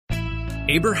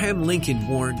Abraham Lincoln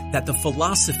warned that the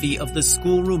philosophy of the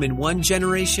schoolroom in one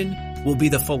generation will be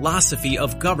the philosophy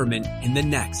of government in the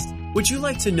next. Would you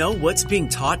like to know what's being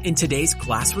taught in today's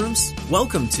classrooms?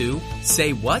 Welcome to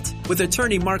Say What? With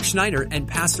attorney Mark Schneider and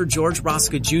Pastor George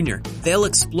Rosca Jr. They'll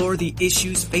explore the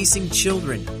issues facing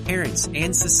children, parents,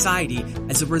 and society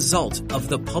as a result of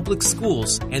the public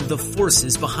schools and the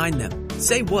forces behind them.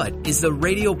 Say What is the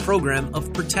radio program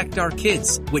of Protect Our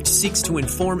Kids, which seeks to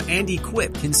inform and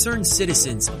equip concerned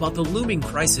citizens about the looming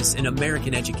crisis in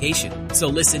American education. So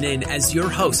listen in as your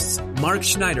hosts, Mark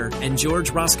Schneider and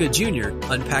George Rosca Jr.,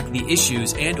 unpack the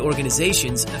issues and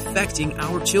organizations affecting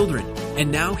our children.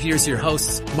 And now here's your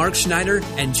hosts, Mark Schneider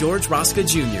and George Rosca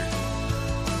Jr.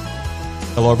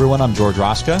 Hello everyone, I'm George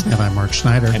Rosca. And I'm Mark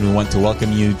Schneider. And we want to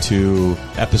welcome you to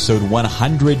episode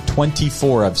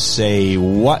 124 of Say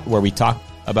What, where we talk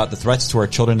about the threats to our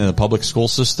children in the public school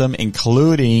system,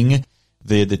 including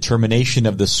the determination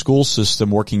of the school system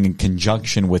working in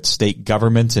conjunction with state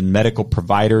governments and medical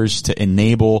providers to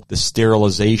enable the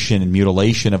sterilization and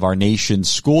mutilation of our nation's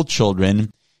school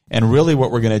children. And really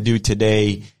what we're going to do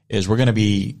today is we're going to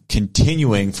be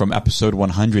continuing from episode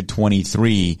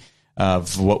 123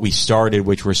 of what we started,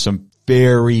 which were some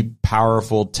very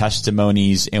powerful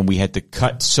testimonies, and we had to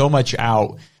cut so much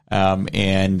out.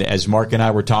 And as Mark and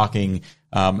I were talking,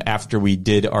 after we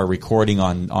did our recording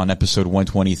on episode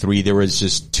 123, there was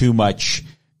just too much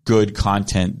good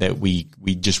content that we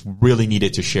just really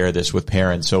needed to share this with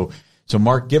parents. So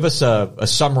Mark, give us a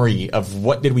summary of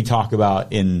what did we talk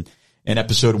about in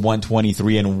episode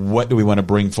 123 and what do we want to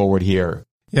bring forward here?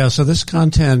 Yeah, so this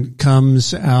content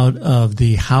comes out of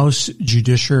the House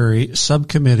Judiciary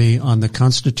Subcommittee on the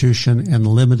Constitution and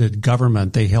Limited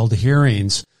Government. They held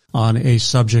hearings on a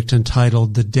subject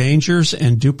entitled The Dangers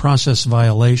and Due Process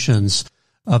Violations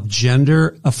of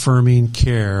Gender Affirming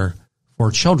Care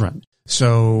for Children.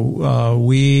 So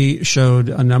we showed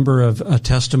a number of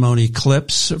testimony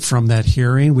clips from that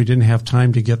hearing. We didn't have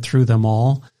time to get through them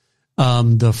all.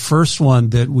 The first one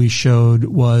that we showed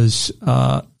was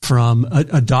from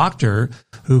a doctor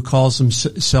who calls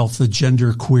himself the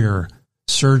genderqueer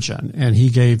surgeon, and he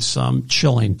gave some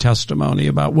chilling testimony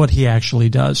about what he actually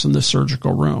does in the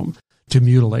surgical room to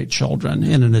mutilate children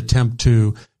in an attempt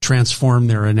to transform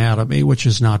their anatomy, which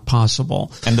is not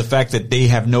possible. And the fact that they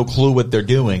have no clue what they're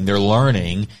doing, they're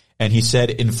learning. And he said,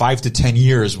 in 5 to 10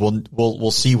 years,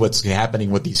 we'll see what's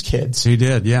happening with these kids. He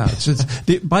did, yeah.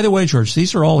 By the way, George,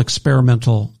 these are all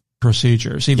experimental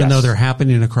procedures, even though they're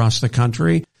happening across the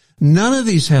country. None of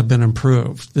these have been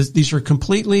approved. These are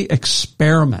completely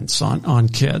experiments on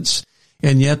kids.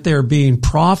 And yet they're being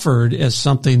proffered as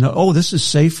something, this is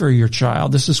safe for your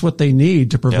child. This is what they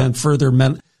need to prevent further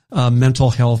mental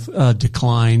health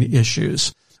decline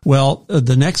issues. Well,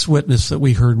 the next witness that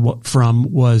we heard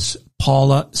from was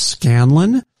Paula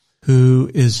Scanlon, who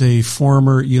is a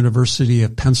former University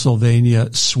of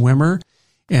Pennsylvania swimmer.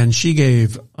 And she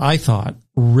gave, I thought,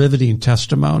 riveting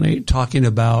testimony talking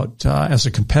about, as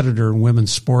a competitor in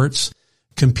women's sports,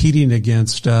 competing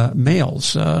against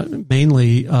males,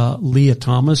 mainly Leah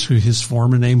Thomas, who his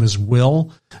former name is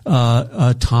Will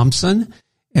Thompson.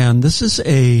 And this is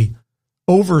a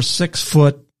over 6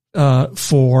 foot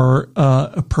for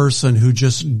a person who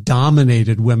just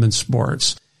dominated women's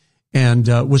sports and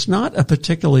was not a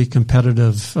particularly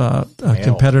competitive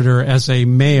competitor as a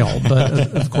male.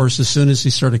 But, of course, as soon as he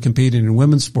started competing in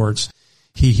women's sports,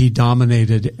 he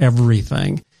dominated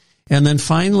everything. And then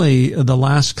finally, the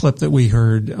last clip that we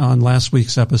heard on last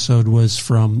week's episode was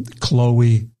from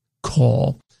Chloe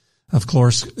Cole. Of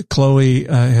course, Chloe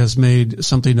has made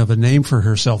something of a name for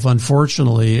herself,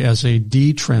 unfortunately, as a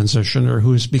detransitioner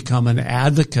who has become an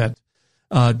advocate,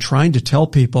 trying to tell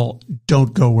people,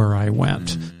 don't go where I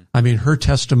went. I mean, her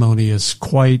testimony is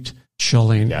quite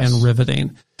chilling and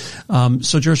riveting.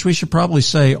 So, George, we should probably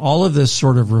say all of this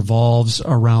sort of revolves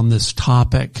around this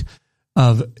topic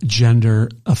of gender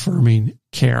affirming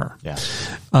care,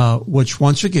 which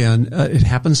once again, it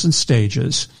happens in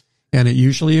stages. And it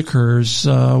usually occurs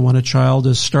when a child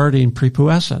is starting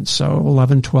prepubescence, so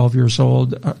 11, 12 years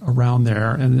old, around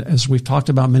there. And as we've talked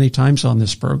about many times on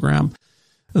this program,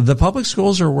 the public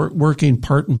schools are working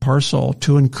part and parcel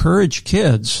to encourage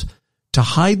kids to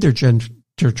hide their gender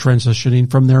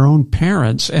transitioning from their own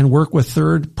parents and work with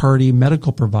third-party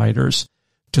medical providers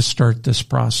to start this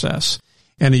process.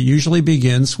 And it usually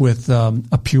begins with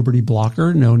a puberty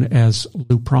blocker known as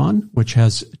Lupron, which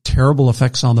has terrible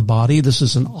effects on the body. This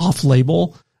is an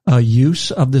off-label use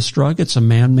of this drug. It's a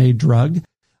man-made drug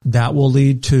that will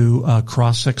lead to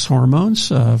cross-sex hormones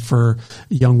for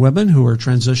young women who are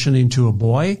transitioning to a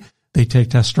boy. They take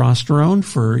testosterone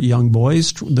for young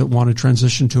boys that want to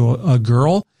transition to a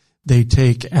girl. They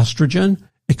take estrogen,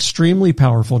 extremely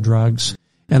powerful drugs.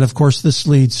 And of course, this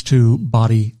leads to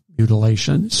body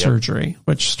mutilation surgery,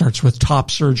 which starts with top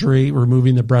surgery,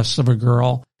 removing the breasts of a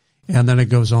girl. And then it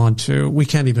goes on to, we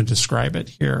can't even describe it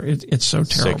here. It's so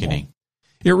terrible. Sickening.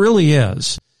 It really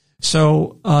is.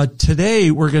 So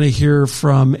today we're going to hear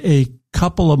from a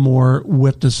couple of more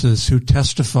witnesses who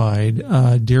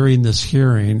testified during this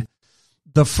hearing.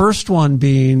 The first one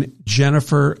being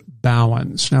Jennifer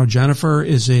Bowens. Now, Jennifer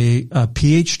is a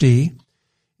PhD,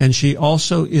 and she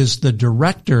also is the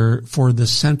director for the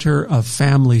Center of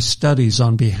Family Studies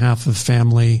on behalf of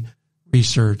Family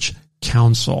Research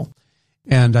Council.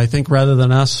 And I think rather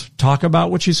than us talk about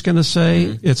what she's going to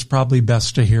say, it's probably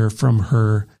best to hear from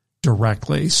her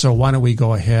directly. So why don't we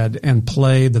go ahead and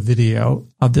play the video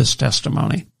of this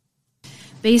testimony?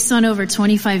 Based on over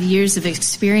 25 years of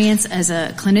experience as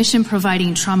a clinician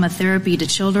providing trauma therapy to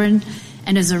children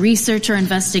and as a researcher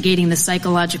investigating the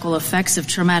psychological effects of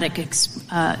traumatic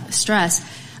stress,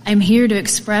 I'm here to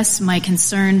express my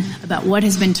concern about what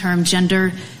has been termed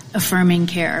gender affirming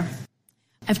care.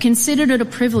 I've considered it a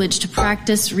privilege to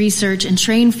practice, research, and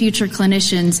train future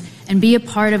clinicians and be a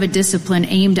part of a discipline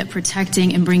aimed at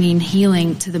protecting and bringing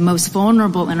healing to the most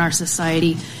vulnerable in our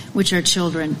society, which are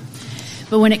children.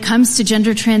 But when it comes to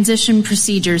gender transition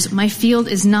procedures, my field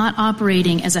is not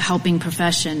operating as a helping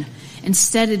profession.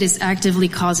 Instead, it is actively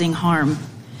causing harm.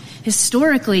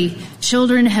 Historically,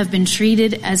 children have been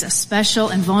treated as a special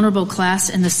and vulnerable class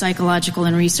in the psychological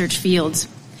and research fields.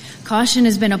 Caution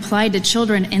has been applied to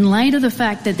children in light of the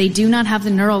fact that they do not have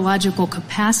the neurological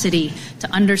capacity to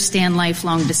understand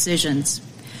lifelong decisions.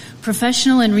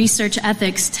 Professional and research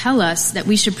ethics tell us that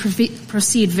we should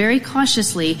proceed very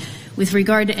cautiously with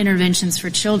regard to interventions for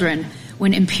children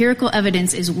when empirical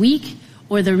evidence is weak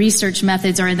or the research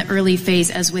methods are in the early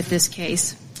phase, as with this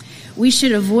case. We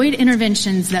should avoid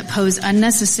interventions that pose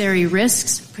unnecessary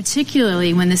risks,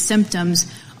 particularly when the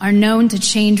symptoms are known to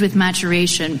change with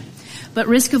maturation. But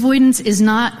risk avoidance is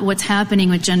not what's happening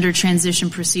with gender transition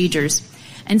procedures.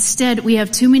 Instead, we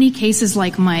have too many cases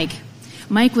like Mike.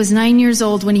 Mike was 9 years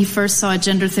old when he first saw a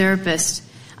gender therapist.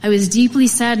 I was deeply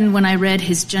saddened when I read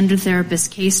his gender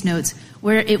therapist case notes,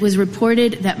 where it was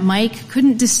reported that Mike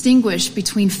couldn't distinguish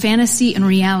between fantasy and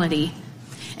reality.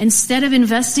 Instead of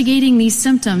investigating these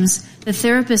symptoms, the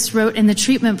therapist wrote in the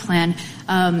treatment plan,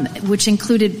 which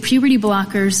included puberty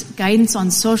blockers, guidance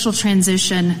on social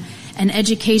transition, and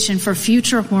education for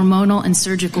future hormonal and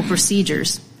surgical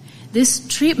procedures. This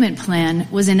treatment plan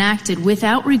was enacted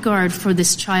without regard for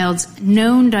this child's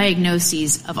known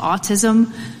diagnoses of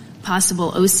autism,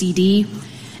 possible OCD,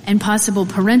 and possible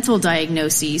parental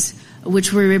diagnoses,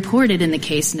 which were reported in the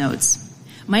case notes.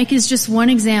 Mike is just one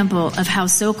example of how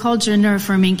so-called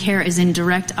gender-affirming care is in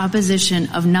direct opposition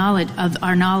of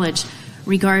our knowledge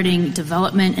regarding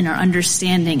development and our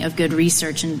understanding of good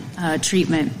research and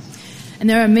treatment. And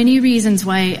there are many reasons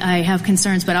why I have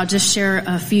concerns, but I'll just share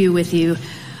a few with you.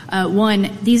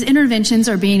 One, these interventions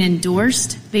are being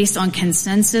endorsed based on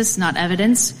consensus, not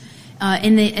evidence.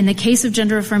 In the case of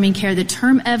gender-affirming care, the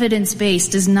term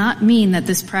evidence-based does not mean that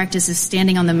this practice is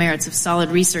standing on the merits of solid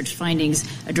research findings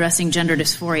addressing gender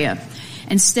dysphoria.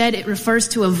 Instead, it refers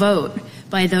to a vote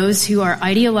by those who are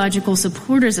ideological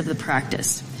supporters of the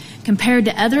practice. Compared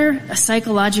to other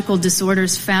psychological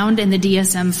disorders found in the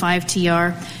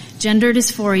DSM-5-TR, gender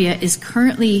dysphoria is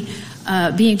currently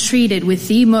being treated with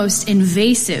the most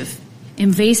invasive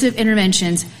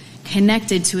interventions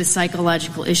connected to a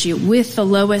psychological issue with the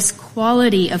lowest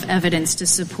quality of evidence to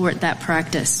support that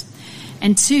practice.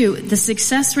 And two, the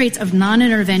success rates of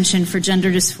non-intervention for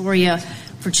gender dysphoria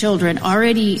for children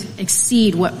already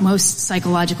exceed what most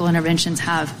psychological interventions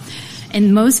have.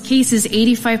 In most cases,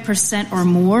 85% or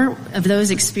more of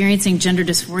those experiencing gender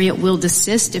dysphoria will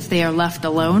desist if they are left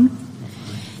alone.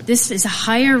 This is a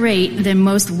higher rate than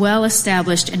most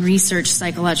well-established and researched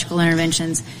psychological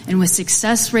interventions, and with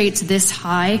success rates this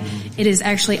high, it is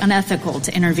actually unethical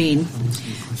to intervene.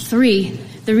 Three,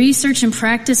 the research and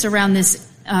practice around this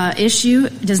issue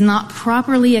does not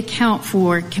properly account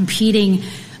for competing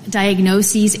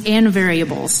diagnoses and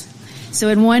variables. So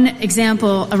in one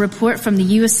example, a report from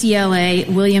the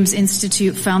UCLA Williams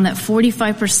Institute found that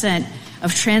 45%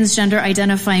 of transgender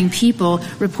identifying people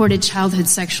reported childhood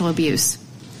sexual abuse.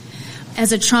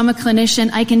 As a trauma clinician,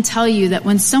 I can tell you that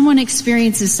when someone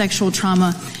experiences sexual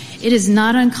trauma, it is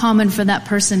not uncommon for that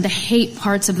person to hate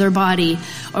parts of their body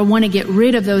or want to get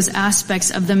rid of those aspects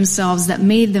of themselves that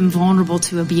made them vulnerable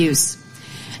to abuse.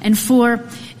 And four,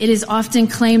 it is often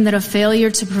claimed that a failure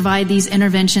to provide these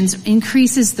interventions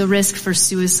increases the risk for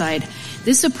suicide.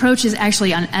 This approach is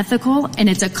actually unethical, and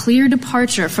it's a clear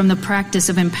departure from the practice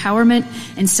of empowerment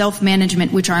and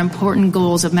self-management, which are important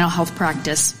goals of mental health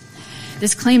practice.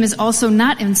 This claim is also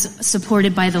not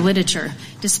supported by the literature.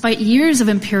 Despite years of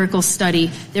empirical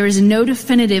study, there is no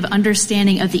definitive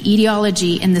understanding of the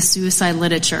etiology in the suicide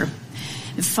literature.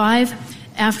 5,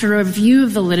 after a review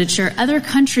of the literature, other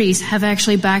countries have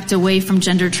actually backed away from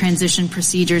gender transition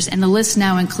procedures, and the list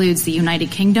now includes the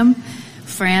United Kingdom,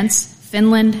 France,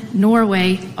 Finland,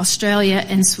 Norway, Australia,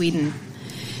 and Sweden.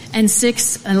 And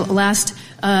 6,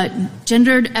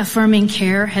 Gender Affirming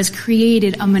Care has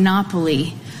created a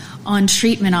monopoly on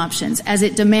treatment options, as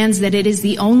it demands that it is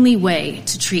the only way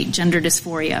to treat gender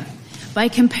dysphoria. By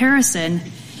comparison,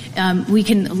 we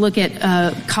can look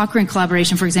at Cochrane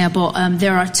collaboration, for example.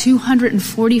 There are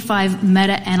 245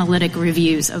 meta-analytic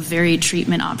reviews of varied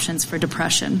treatment options for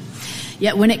depression.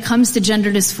 Yet when it comes to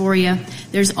gender dysphoria,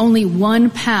 there's only one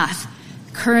path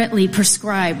currently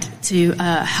prescribed to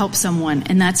help someone,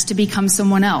 and that's to become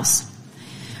someone else.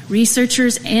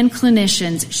 Researchers and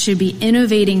clinicians should be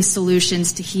innovating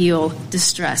solutions to heal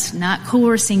distress, not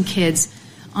coercing kids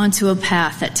onto a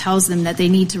path that tells them that they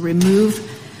need to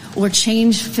remove or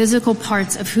change physical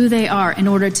parts of who they are in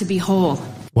order to be whole.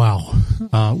 Wow.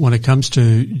 When it comes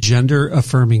to gender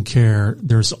affirming care,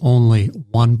 there's only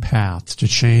one path to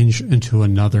change into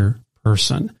another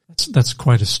person. That's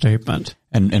quite a statement.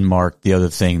 And Mark, the other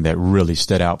thing that really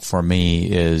stood out for me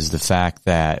is the fact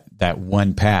that that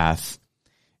one path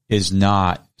is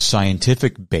not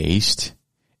scientific based,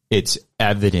 it's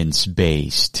evidence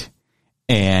based.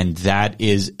 And that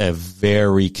is a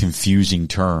very confusing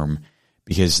term,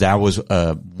 because that was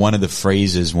one of the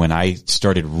phrases when I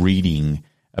started reading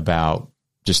about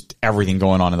just everything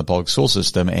going on in the public school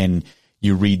system, and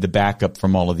you read the backup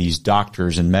from all of these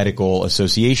doctors and medical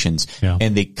associations,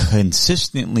 and they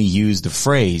consistently use the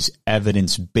phrase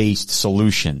evidence-based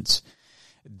solutions.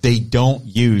 They don't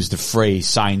use the phrase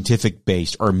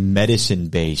scientific-based or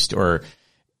medicine-based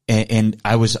and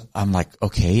I'm like,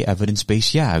 okay,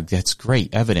 evidence-based, yeah, that's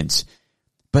great evidence.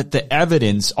 But the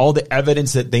evidence, all the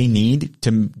evidence that they need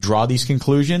to draw these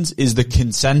conclusions is the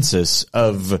consensus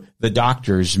of the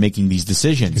doctors making these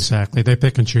decisions. Exactly. They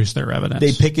pick and choose their evidence.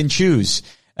 They pick and choose.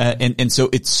 And so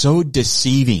it's so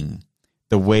deceiving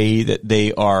the way that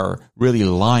they are really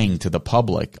lying to the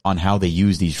public on how they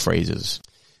use these phrases.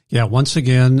 Yeah, once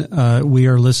again, we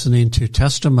are listening to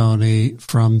testimony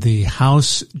from the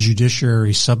House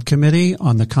Judiciary Subcommittee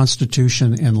on the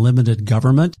Constitution and Limited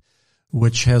Government,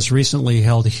 which has recently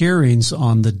held hearings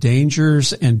on the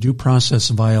dangers and due process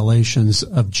violations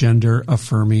of gender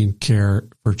affirming care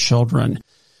for children.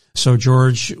 So,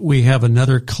 George, we have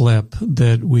another clip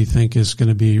that we think is going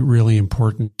to be really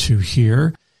important to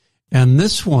hear. And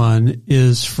this one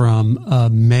is from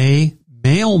May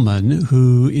Mailman,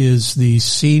 who is the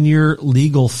Senior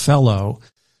Legal Fellow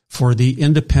for the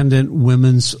Independent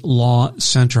Women's Law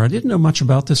Center. I didn't know much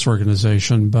about this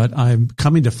organization, but I'm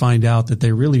coming to find out that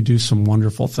they really do some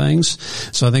wonderful things.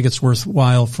 So I think it's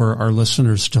worthwhile for our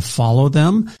listeners to follow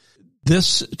them.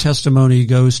 This testimony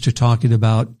goes to talking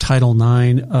about Title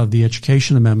IX of the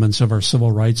Education Amendments of our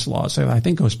civil rights laws. I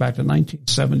think it goes back to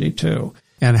 1972,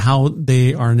 and how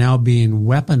they are now being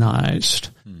weaponized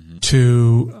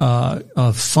to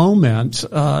foment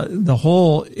the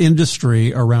whole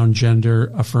industry around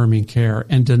gender affirming care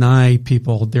and deny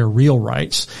people their real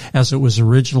rights as it was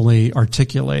originally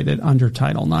articulated under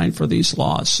Title IX for these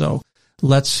laws. So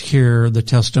let's hear the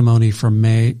testimony from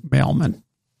May Mailman.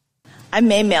 I'm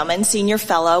May Mailman, Senior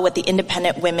Fellow with the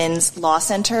Independent Women's Law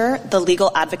Center, the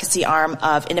legal advocacy arm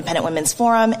of Independent Women's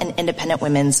Forum and Independent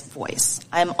Women's Voice.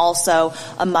 I'm also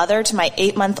a mother to my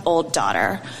 8-month-old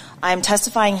daughter. I'm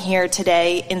testifying here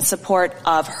today in support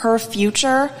of her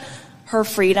future, her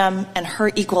freedom, and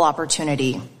her equal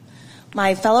opportunity.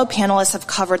 My fellow panelists have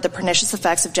covered the pernicious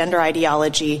effects of gender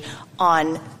ideology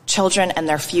on children and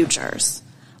their futures.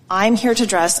 I'm here to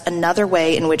address another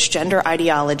way in which gender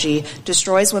ideology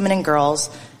destroys women and girls,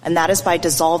 and that is by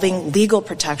dissolving legal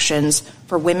protections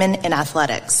for women in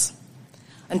athletics.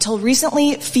 Until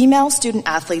recently, female student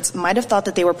athletes might have thought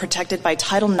that they were protected by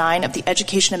Title IX of the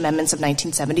Education Amendments of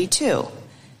 1972,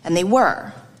 and they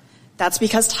were. That's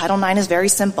because Title IX is very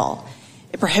simple.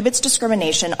 It prohibits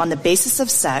discrimination on the basis of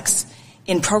sex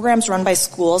in programs run by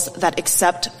schools that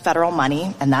accept federal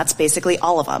money, and that's basically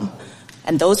all of them.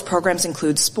 And those programs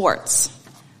include sports.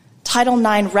 Title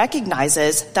IX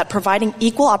recognizes that providing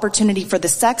equal opportunity for the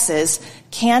sexes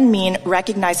can mean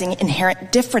recognizing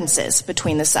inherent differences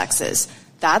between the sexes.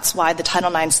 That's why the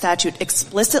Title IX statute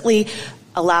explicitly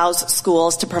allows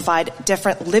schools to provide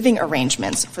different living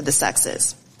arrangements for the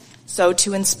sexes. So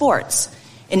too in sports.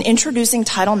 In introducing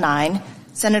Title IX,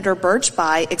 Senator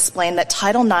Birch-Bayh explained that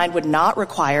Title IX would not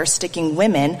require sticking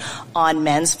women on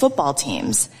men's football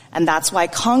teams, and that's why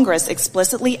Congress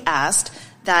explicitly asked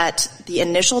that the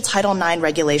initial Title IX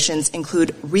regulations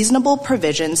include reasonable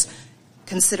provisions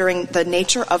considering the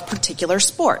nature of particular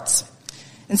sports.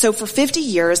 And so for 50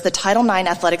 years, the Title IX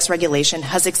athletics regulation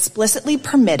has explicitly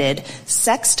permitted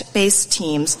sex-based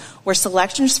teams where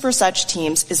selections for such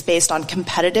teams is based on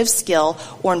competitive skill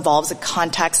or involves a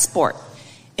contact sport.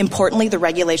 Importantly, the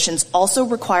regulations also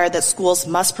require that schools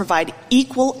must provide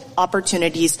equal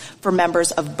opportunities for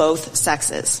members of both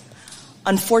sexes.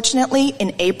 Unfortunately,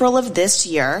 in April of this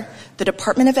year, the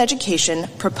Department of Education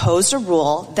proposed a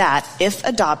rule that, if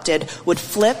adopted, would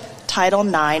flip Title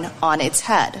IX on its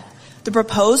head. The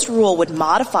proposed rule would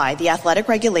modify the athletic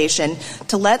regulation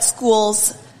to let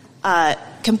schools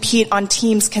compete on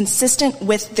teams consistent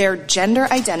with their gender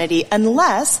identity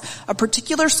unless a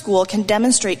particular school can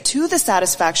demonstrate to the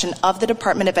satisfaction of the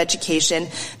Department of Education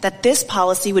that this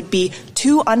policy would be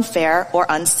too unfair or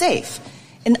unsafe.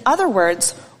 In other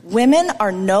words, women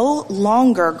are no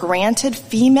longer granted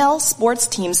female sports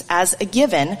teams as a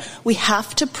given. We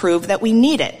have to prove that we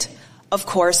need it. Of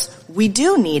course, we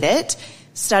do need it.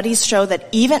 Studies show that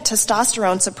even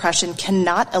testosterone suppression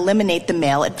cannot eliminate the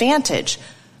male advantage.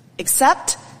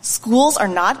 Except schools are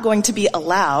not going to be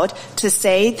allowed to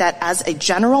say that as a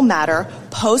general matter,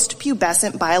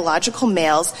 post-pubescent biological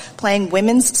males playing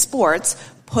women's sports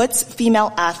puts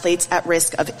female athletes at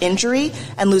risk of injury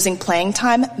and losing playing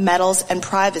time, medals, and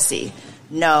privacy.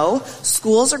 No,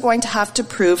 schools are going to have to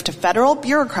prove to federal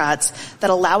bureaucrats that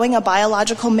allowing a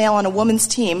biological male on a woman's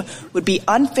team would be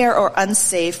unfair or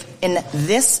unsafe in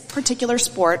this particular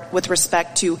sport with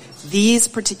respect to these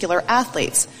particular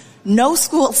athletes. No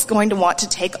school is going to want to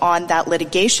take on that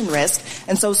litigation risk,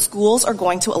 and so schools are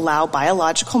going to allow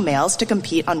biological males to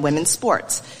compete on women's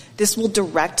sports. This will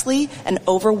directly and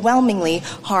overwhelmingly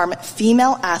harm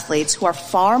female athletes who are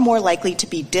far more likely to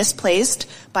be displaced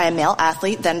by a male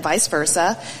athlete than vice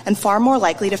versa, and far more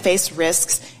likely to face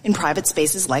risks in private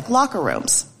spaces like locker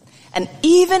rooms. And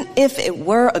even if it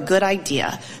were a good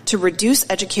idea to reduce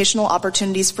educational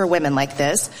opportunities for women like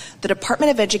this, the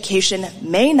Department of Education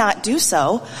may not do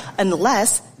so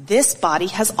unless this body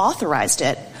has authorized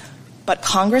it. But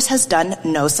Congress has done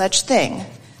no such thing.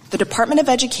 The Department of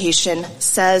Education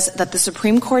says that the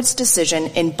Supreme Court's decision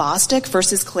in Bostick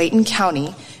versus Clayton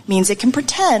County means it can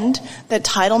pretend that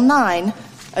Title IX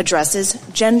addresses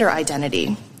gender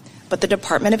identity. But the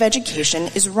Department of Education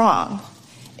is wrong.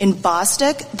 In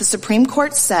Bostick, the Supreme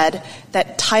Court said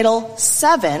that Title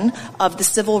VII of the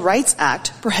Civil Rights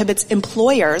Act prohibits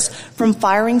employers from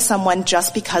firing someone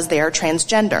just because they are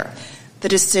transgender. The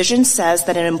decision says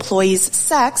that an employee's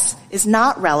sex is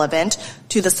not relevant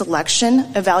to the selection,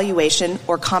 evaluation,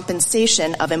 or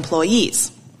compensation of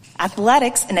employees.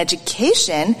 Athletics and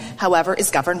education, however, is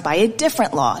governed by a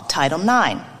different law, Title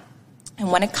IX.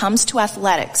 And when it comes to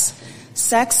athletics,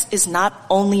 sex is not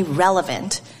only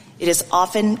relevant, it is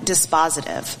often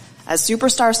dispositive. As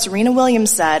superstar Serena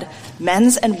Williams said,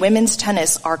 men's and women's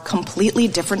tennis are completely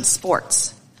different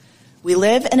sports. We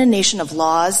live in a nation of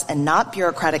laws and not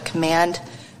bureaucratic command.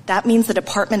 That means the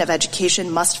Department of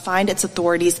Education must find its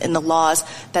authorities in the laws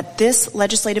that this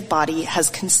legislative body has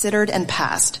considered and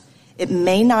passed. It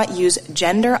may not use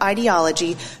gender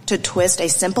ideology to twist a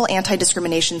simple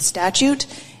anti-discrimination statute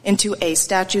into a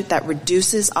statute that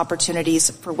reduces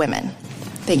opportunities for women.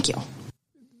 Thank you.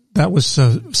 That was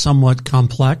a somewhat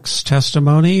complex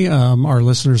testimony. Our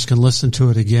listeners can listen to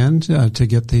it again to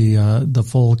get the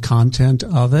full content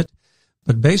of it.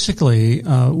 But basically,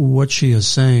 what she is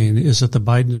saying is that the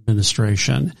Biden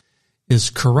administration is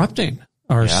corrupting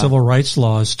our civil rights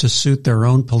laws to suit their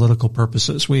own political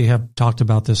purposes. We have talked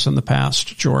about this in the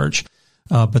past, George,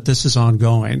 but this is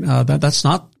ongoing. That's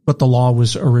not what the law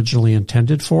was originally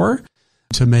intended for.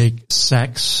 To make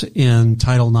sex in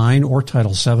Title IX or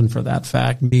Title VII, for that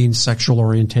fact, mean sexual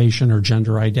orientation or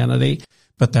gender identity,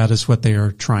 but that is what they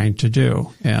are trying to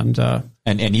do. And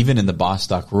even in the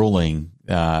Bostock ruling,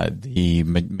 the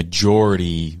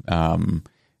majority,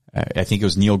 I think it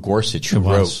was Neil Gorsuch who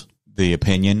wrote the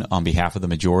opinion on behalf of the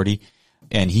majority,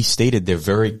 and he stated there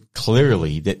very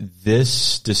clearly that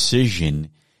this decision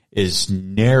is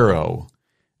narrow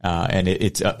and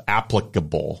it's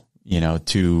applicable,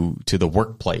 to the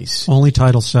workplace. Only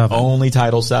Title VII. Only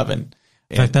Title VII.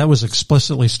 In fact, that was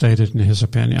explicitly stated in his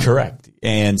opinion. Correct.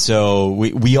 And so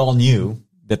we all knew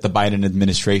that the Biden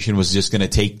administration was just going to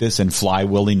take this and fly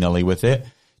willy-nilly with it,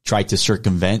 try to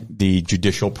circumvent the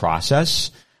judicial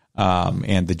process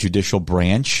and the judicial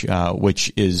branch,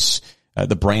 which is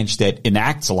the branch that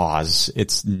enacts laws.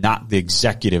 It's not the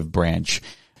executive branch.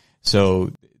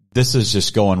 So this is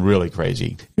just going really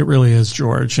crazy. It really is,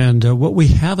 George. And what we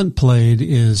haven't played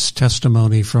is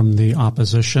testimony from the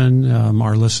opposition.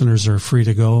 Our listeners are free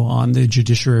to go on the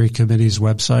Judiciary Committee's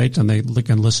website, and they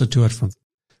can listen to it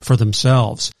for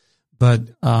themselves. But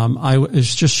I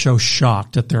was just so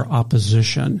shocked at their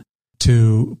opposition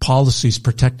to policies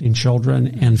protecting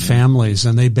children and families.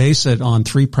 And they base it on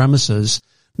three premises.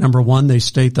 Number one, they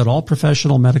state that all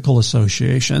professional medical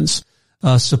associations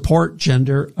support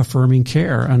gender affirming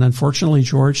care. And unfortunately,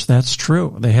 George, that's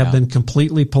true. They have been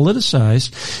completely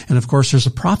politicized. And of course, there's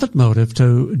a profit motive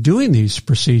to doing these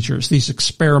procedures, these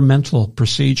experimental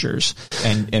procedures.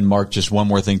 And Mark, just one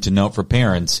more thing to note for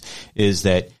parents is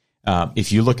that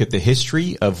if you look at the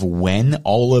history of when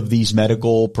all of these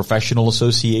medical professional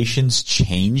associations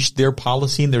changed their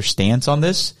policy and their stance on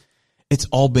this, it's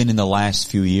all been in the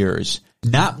last few years.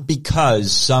 Not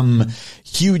because some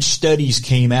huge studies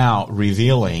came out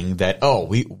revealing that,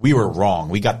 we were wrong.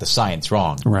 We got the science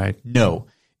wrong. Right. No,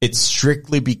 it's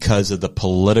strictly because of the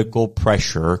political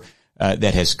pressure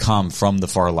that has come from the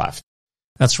far left.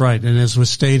 That's right. And as was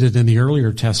stated in the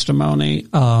earlier testimony,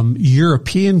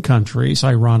 European countries,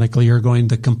 ironically, are going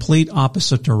the complete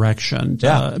opposite direction,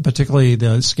 particularly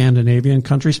the Scandinavian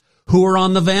countries, who are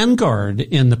on the vanguard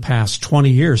in the past 20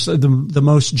 years. The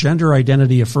most gender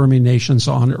identity affirming nations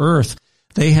on earth,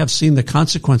 they have seen the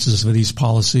consequences of these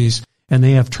policies, and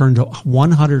they have turned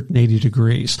 180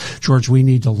 degrees. George, we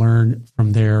need to learn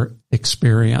from their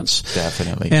experience.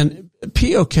 Definitely. And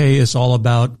POK is all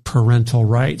about parental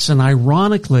rights. And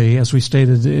ironically, as we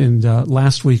stated in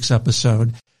last week's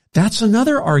episode, that's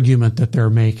another argument that they're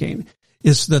making,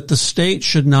 is that the state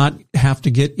should not have to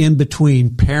get in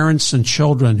between parents and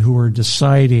children who are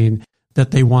deciding that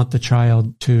they want the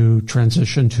child to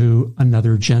transition to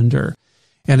another gender.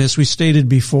 And as we stated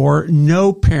before,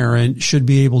 no parent should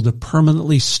be able to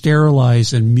permanently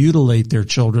sterilize and mutilate their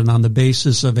children on the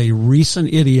basis of a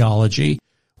recent ideology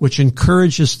which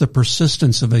encourages the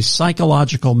persistence of a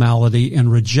psychological malady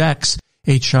and rejects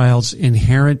a child's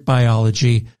inherent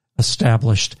biology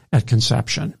established at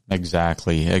conception.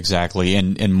 Exactly.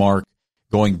 And Mark,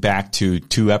 going back to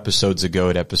 2 episodes ago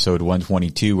at episode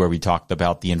 122, where we talked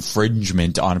about the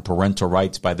infringement on parental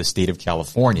rights by the state of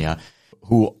California,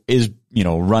 who is,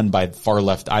 run by far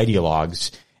left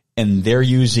ideologues, and they're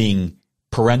using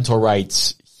parental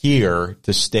rights here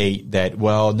to state that,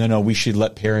 no, we should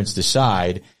let parents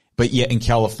decide. But yet in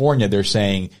California, they're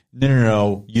saying,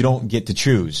 no, you don't get to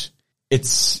choose.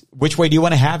 It's which way do you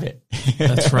want to have it?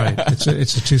 That's right.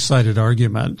 It's a two-sided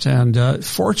argument. And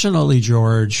fortunately,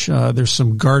 George, there's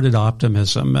some guarded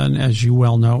optimism. And as you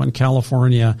well know, in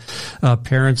California,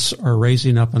 parents are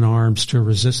raising up in arms to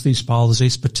resist these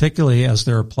policies, particularly as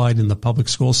they're applied in the public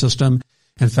school system.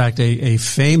 In fact, a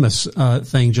famous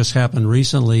thing just happened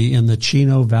recently in the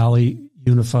Chino Valley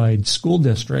Unified School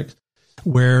District,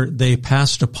 where they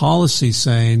passed a policy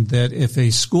saying that if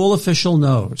a school official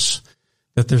knows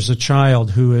that there's a child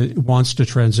who wants to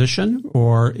transition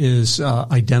or is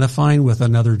identifying with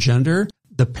another gender,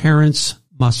 the parents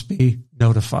must be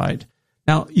notified.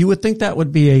 Now, you would think that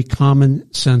would be a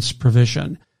common sense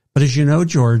provision. But as you know,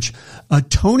 George,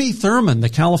 Tony Thurman, the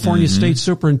California State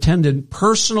Superintendent,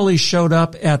 personally showed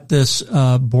up at this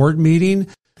board meeting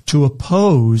to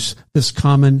oppose this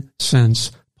common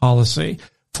sense policy.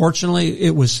 Fortunately,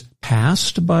 it was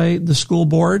passed by the school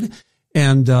board.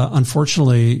 And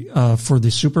unfortunately, for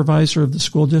the supervisor of the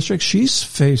school district, she's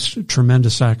faced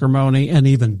tremendous acrimony and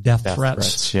even death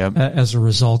threats as a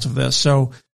result of this.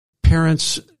 So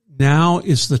parents, now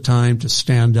is the time to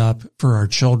stand up for our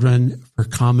children, for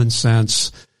common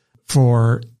sense,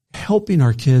 for helping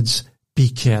our kids be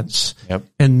kids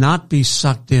and not be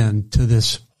sucked into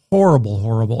this horrible,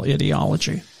 horrible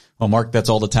ideology. Well, Mark, that's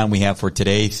all the time we have for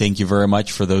today. Thank you very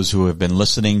much for those who have been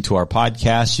listening to our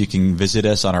podcast. You can visit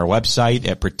us on our website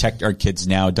at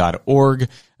protectourkidsnow.org.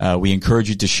 We encourage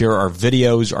you to share our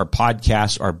videos, our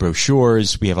podcasts, our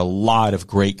brochures. We have a lot of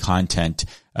great content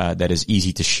that is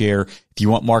easy to share. If you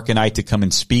want Mark and I to come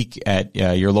and speak at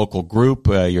your local group,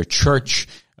 your church,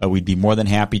 we'd be more than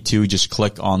happy to. Just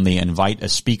click on the Invite a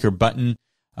Speaker button.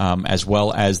 As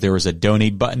well as there is a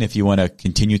donate button if you want to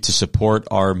continue to support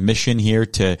our mission here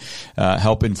to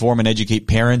help inform and educate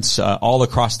parents all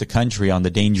across the country on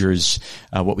the dangers,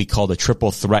 what we call the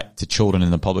triple threat to children in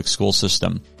the public school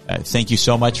system. Thank you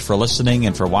so much for listening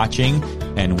and for watching,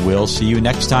 and we'll see you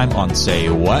next time on Say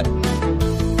What?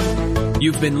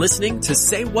 You've been listening to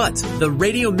Say What, the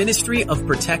radio ministry of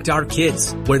Protect Our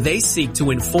Kids, where they seek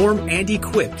to inform and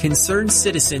equip concerned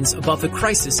citizens about the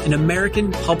crisis in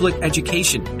American public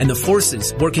education and the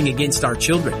forces working against our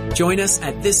children. Join us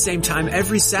at this same time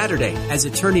every Saturday as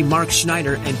attorney Mark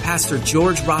Schneider and Pastor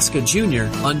George Rosca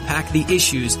Jr. unpack the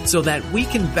issues so that we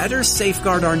can better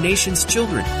safeguard our nation's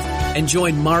children. And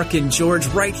join Mark and George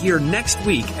right here next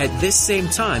week at this same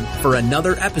time for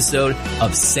another episode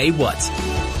of Say What.